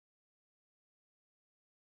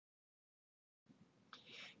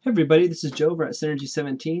Hey everybody, this is Joe over at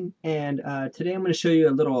Synergy17, and today I'm going to show you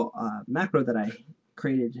a little macro that I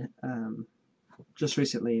created just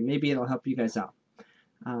recently. Maybe it'll help you guys out.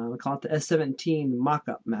 I call it the S17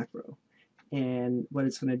 Mockup macro, and what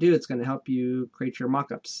it's going to do, it's going to help you create your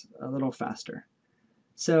mockups a little faster.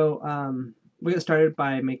 So we get started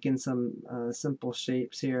by making some simple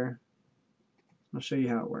shapes here. I'll show you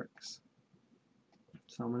how it works.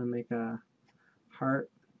 So I'm going to make a heart.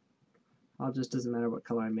 Just doesn't matter what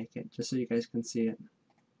color I make it, just so you guys can see it.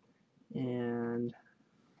 And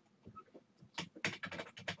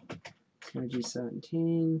Synergy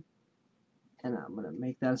 17, and I'm going to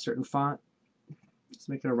make that a certain font. Let's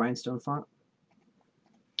make it a rhinestone font.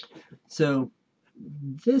 So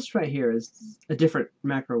this right here is a different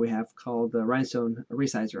macro we have called the Rhinestone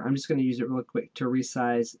Resizer. I'm just going to use it real quick to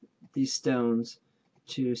resize these stones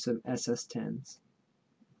to some SS10s.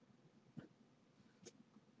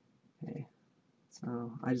 Okay,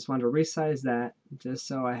 so I just want to resize that just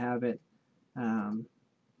so I have it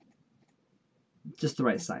just the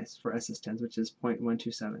right size for SS10s, which is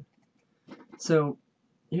 0.127. So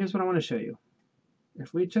here's what I want to show you.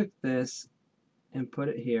 If we took this and put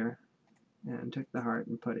it here, and took the heart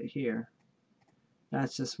and put it here,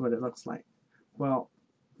 that's just what it looks like. Well,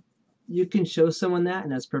 you can show someone that,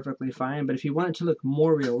 and that's perfectly fine, but if you want it to look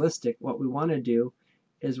more realistic, what we want to do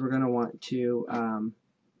is we're going to want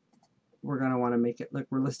to make it look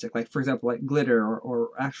realistic, like for example like glitter or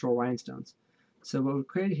actual rhinestones. So what we've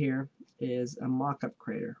created here is a mockup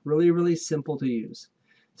creator, really simple to use.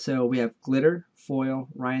 So we have glitter, foil,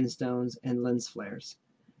 rhinestones, and lens flares.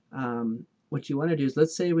 What you want to do is,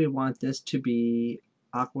 let's say we want this to be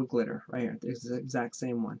aqua glitter right here. This is the exact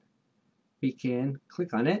same one. We can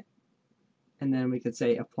click on it, and then we could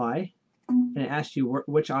say apply, and it asks you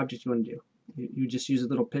which object you want to do. You just use a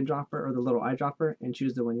little pin dropper or the little eyedropper and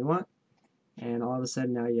choose the one you want, and all of a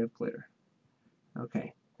sudden now you have glitter.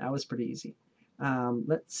 Okay, that was pretty easy.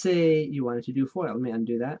 Let's say you wanted to do foil. Let me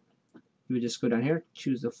undo that. You would just go down here,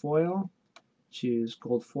 choose the foil, choose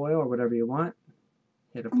gold foil or whatever you want,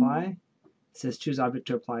 hit apply. It says choose object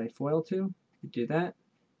to apply foil to. You do that,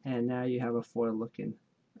 and now you have a foil looking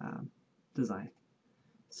design.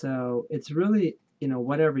 So it's really,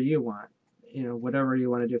 whatever you want. Whatever you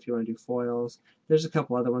want to do. If you want to do foils, there's a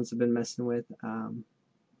couple other ones I've been messing with.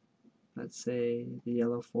 Let's say the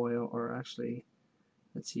yellow foil, or actually,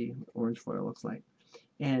 let's see what orange foil looks like.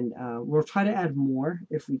 And we'll try to add more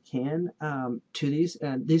if we can to these.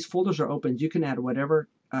 These folders are open. You can add whatever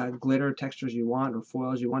glitter textures you want or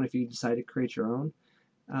foils you want if you decide to create your own.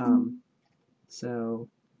 So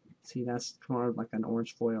see, that's more like an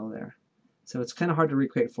orange foil there. So it's kind of hard to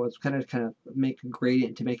recreate foils. Kind of make a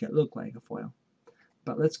gradient to make it look like a foil.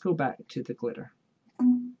 But let's go back to the glitter.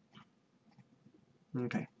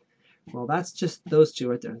 Okay. Well, that's just those two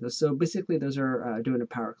right there. So basically, those are doing a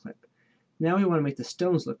power clip. Now we want to make the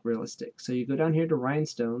stones look realistic. So you go down here to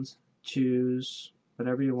rhinestones, choose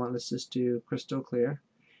whatever you want. Let's just do crystal clear.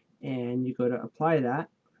 And you go to apply that.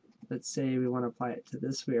 Let's say we want to apply it to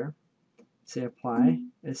this here. Say apply.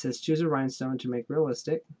 It says choose a rhinestone to make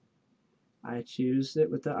realistic. I choose it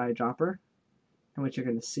with the eyedropper. And what you're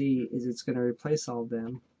going to see is it's going to replace all of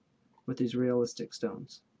them with these realistic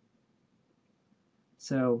stones.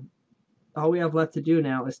 So all we have left to do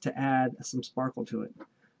now is to add some sparkle to it.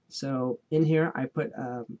 So in here I put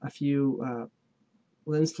a few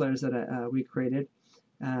lens flares that we created.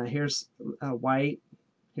 Here's white,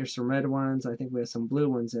 here's some red ones, I think we have some blue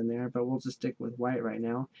ones in there, but we'll just stick with white right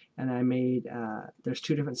now. And I made, there's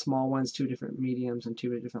two different small ones, two different mediums, and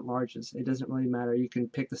two different larges. It doesn't really matter, you can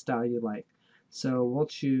pick the style you like. So we'll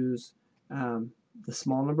choose the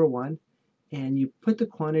small number 1. And you put the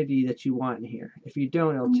quantity that you want in here. If you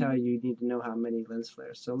don't, it'll tell you need to know how many lens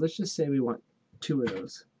flares. So let's just say we want 2 of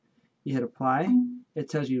those. You hit apply. It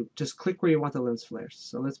tells you just click where you want the lens flares.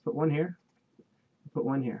 So let's put one here. Put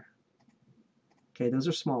one here. Okay, those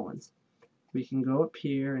are small ones. We can go up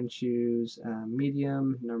here and choose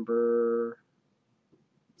medium number.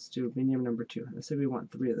 Let's do medium number 2. Let's say we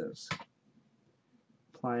want 3 of those.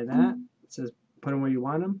 Apply that. It says put them where you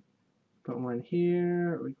want them. Put one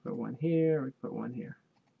here, we put one here, we put one here.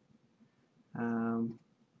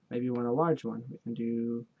 Maybe you want a large one. We can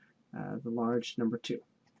do the large number 2.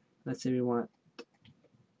 Let's say we want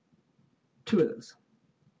 2 of those.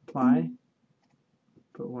 Apply,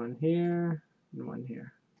 put one here, and one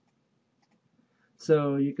here.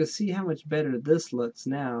 So you can see how much better this looks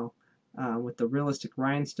now with the realistic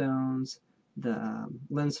rhinestones, the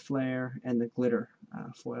lens flare, and the glitter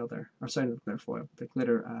foil there. Or sorry, not the glitter foil, the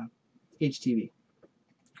glitter HTV.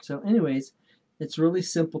 So anyways, It's really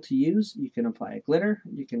simple to use. You can apply a glitter,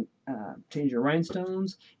 you can change your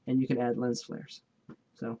rhinestones, and you can add lens flares.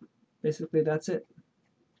 So basically that's it.